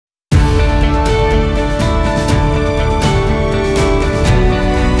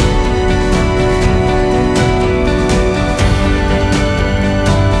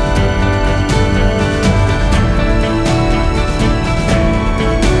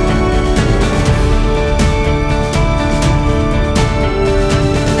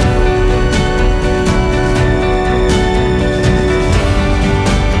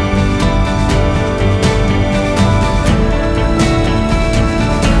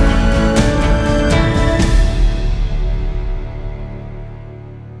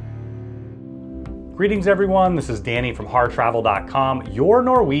Greetings everyone, this is Danny from harrtravel.com, your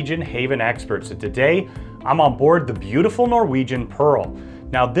Norwegian Haven experts. And today I'm on board the beautiful Norwegian Pearl.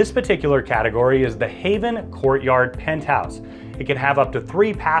 Now this particular category is the Haven Courtyard Penthouse. It can have up to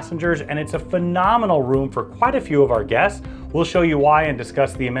 3 passengers and it's a phenomenal room for quite a few of our guests. We'll show you why and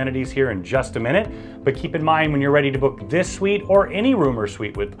discuss the amenities here in just a minute. But keep in mind when you're ready to book this suite or any room or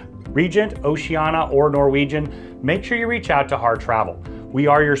suite with Regent, Oceania, or Norwegian, make sure you reach out to Harr Travel. We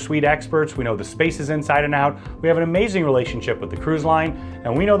are your suite experts. We know the spaces inside and out. We have an amazing relationship with the cruise line,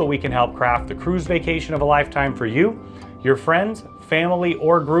 and we know that we can help craft the cruise vacation of a lifetime for you, your friends, family,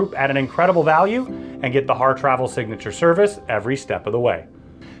 or group at an incredible value, and get the Harr Travel signature service every step of the way.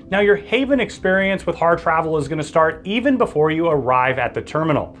 Now, your Haven experience with Harr Travel is going to start even before you arrive at the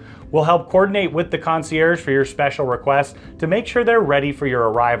terminal. We'll help coordinate with the concierge for your special requests to make sure they're ready for your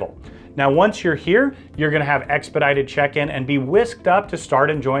arrival. Now, once you're here, you're going to have expedited check-in and be whisked up to start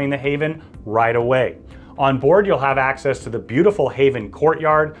enjoying the Haven right away. On board, you'll have access to the beautiful Haven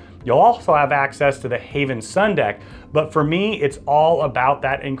Courtyard. You'll also have access to the Haven sundeck, but for me, it's all about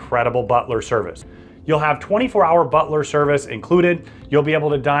that incredible Butler service. You'll have 24-hour Butler service included. You'll be able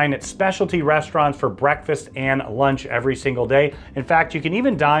to dine at specialty restaurants for breakfast and lunch every single day. In fact, you can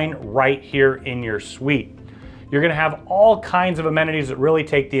even dine right here in your suite. You're going to have all kinds of amenities that really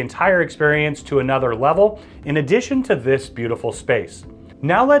take the entire experience to another level, in addition to this beautiful space.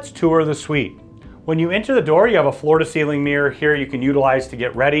 Now let's tour the suite. When you enter the door, you have a floor-to-ceiling mirror here you can utilize to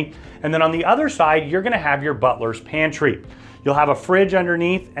get ready. And then on the other side, you're going to have your butler's pantry. You'll have a fridge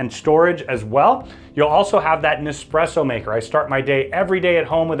underneath and storage as well. You'll also have that Nespresso maker. I start my day every day at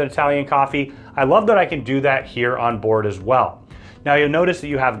home with an Italian coffee. I love that I can do that here on board as well. Now you'll notice that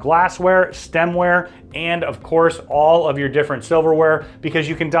you have glassware, stemware, and of course all of your different silverware because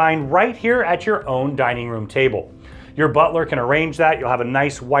you can dine right here at your own dining room table. Your butler can arrange that. You'll have a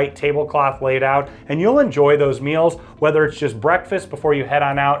nice white tablecloth laid out and you'll enjoy those meals, whether it's just breakfast before you head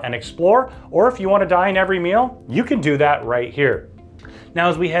on out and explore, or if you want to dine every meal, you can do that right here. Now,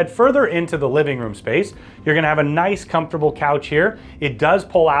 as we head further into the living room space, you're going to have a nice comfortable couch here. It does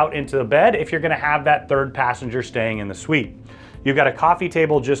pull out into the bed if you're going to have that third passenger staying in the suite. You've got a coffee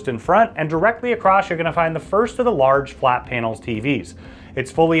table just in front, and directly across you're going to find the first of the large flat panels TVs.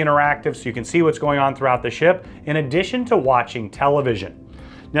 It's fully interactive so you can see what's going on throughout the ship in addition to watching television.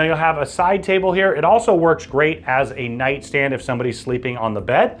 Now you'll have a side table here. It also works great as a nightstand if somebody's sleeping on the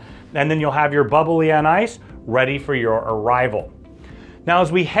bed. And then you'll have your bubbly on ice ready for your arrival. Now,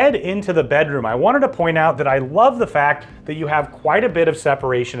 as we head into the bedroom, I wanted to point out that I love the fact that you have quite a bit of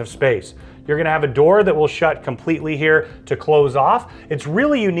separation of space. You're going to have a door that will shut completely here to close off. It's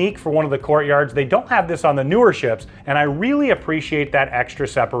really unique for one of the courtyards. They don't have this on the newer ships, and I really appreciate that extra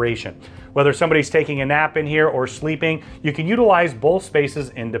separation. Whether somebody's taking a nap in here or sleeping, you can utilize both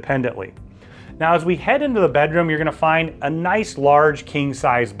spaces independently. Now, as we head into the bedroom, you're going to find a nice large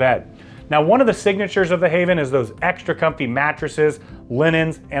king-size bed. Now, one of the signatures of the Haven is those extra comfy mattresses,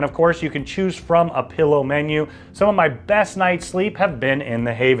 linens, and of course you can choose from a pillow menu. Some of my best night's sleep have been in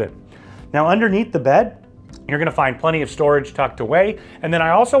the Haven. Now, underneath the bed, you're going to find plenty of storage tucked away. And then I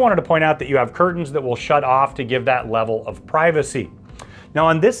also wanted to point out that you have curtains that will shut off to give that level of privacy. Now,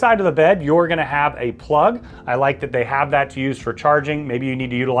 on this side of the bed, you're going to have a plug. I like that they have that to use for charging. Maybe you need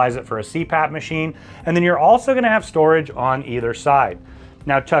to utilize it for a CPAP machine. And then you're also going to have storage on either side.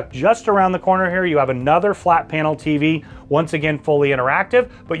 Now, tucked just around the corner here, you have another flat panel TV, once again fully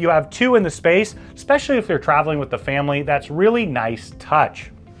interactive, but you have 2 in the space, especially if you're traveling with the family. That's really nice touch.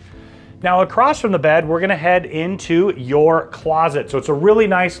 Now, across from the bed, we're going to head into your closet. So it's a really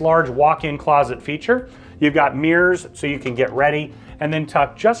nice large walk-in closet feature. You've got mirrors so you can get ready, and then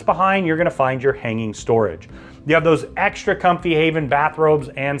tucked just behind, you're going to find your hanging storage. You have those extra comfy Haven bathrobes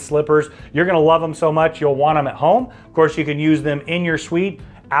and slippers. You're going to love them so much you'll want them at home. Of course, you can use them in your suite,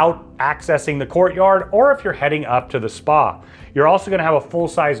 out accessing the courtyard, or if you're heading up to the spa. You're also going to have a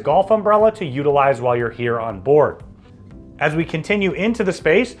full-size golf umbrella to utilize while you're here on board. As we continue into the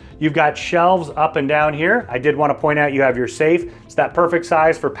space, you've got shelves up and down here. I did want to point out you have your safe. It's that perfect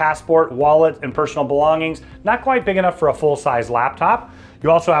size for passport, wallet, and personal belongings. Not quite big enough for a full-size laptop. You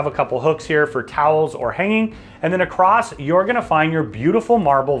also have a couple hooks here for towels or hanging. And then across, you're going to find your beautiful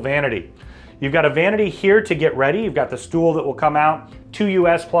marble vanity. You've got a vanity here to get ready. You've got the stool that will come out, 2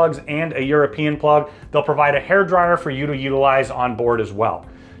 US plugs and a European plug. They'll provide a hair dryer for you to utilize on board as well.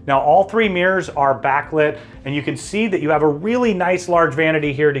 Now, all 3 mirrors are backlit, and you can see that you have a really nice large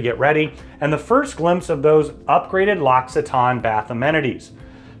vanity here to get ready, and the first glimpse of those upgraded L'Occitane bath amenities.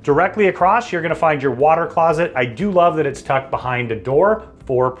 Directly across, you're going to find your water closet. I do love that it's tucked behind a door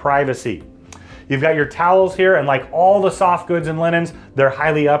for privacy. You've got your towels here, and like all the soft goods and linens, they're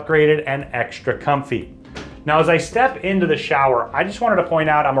highly upgraded and extra comfy. Now, as I step into the shower, I just wanted to point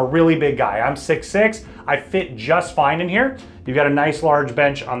out I'm a really big guy. I'm 6'6", I fit just fine in here. You've got a nice large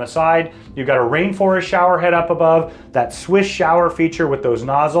bench on the side. You've got a rainforest shower head up above, that Swiss shower feature with those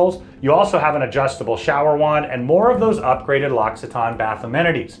nozzles. You also have an adjustable shower wand and more of those upgraded L'Occitane bath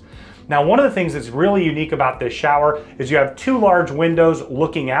amenities. Now, one of the things that's really unique about this shower is you have 2 large windows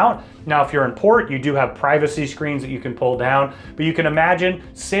looking out. Now, if you're in port, you do have privacy screens that you can pull down, but you can imagine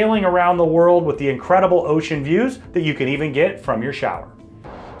sailing around the world with the incredible ocean views that you can even get from your shower.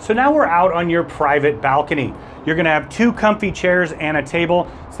 So now we're out on your private balcony. You're gonna have 2 comfy chairs and a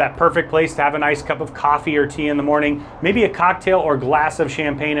table. It's that perfect place to have a nice cup of coffee or tea in the morning, maybe a cocktail or glass of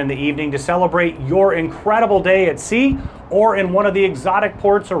champagne in the evening to celebrate your incredible day at sea or in one of the exotic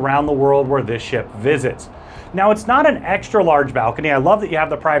ports around the world where this ship visits. Now, it's not an extra large balcony. I love that you have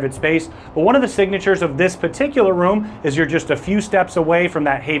the private space, but one of the signatures of this particular room is you're just a few steps away from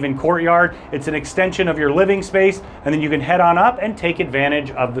that Haven Courtyard. It's an extension of your living space, and then you can head on up and take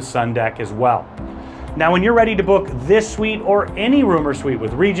advantage of the sun deck as well. Now, when you're ready to book this suite or any room or suite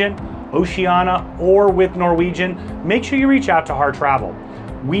with Regent, Oceania, or with Norwegian, make sure you reach out to Harr Travel.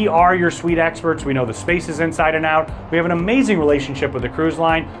 We are your suite experts. We know the spaces inside and out. We have an amazing relationship with the cruise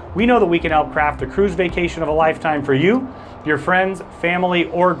line. We know that we can help craft the cruise vacation of a lifetime for you, your friends, family,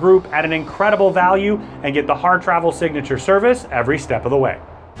 or group at an incredible value and get the Harr Travel signature service every step of the way.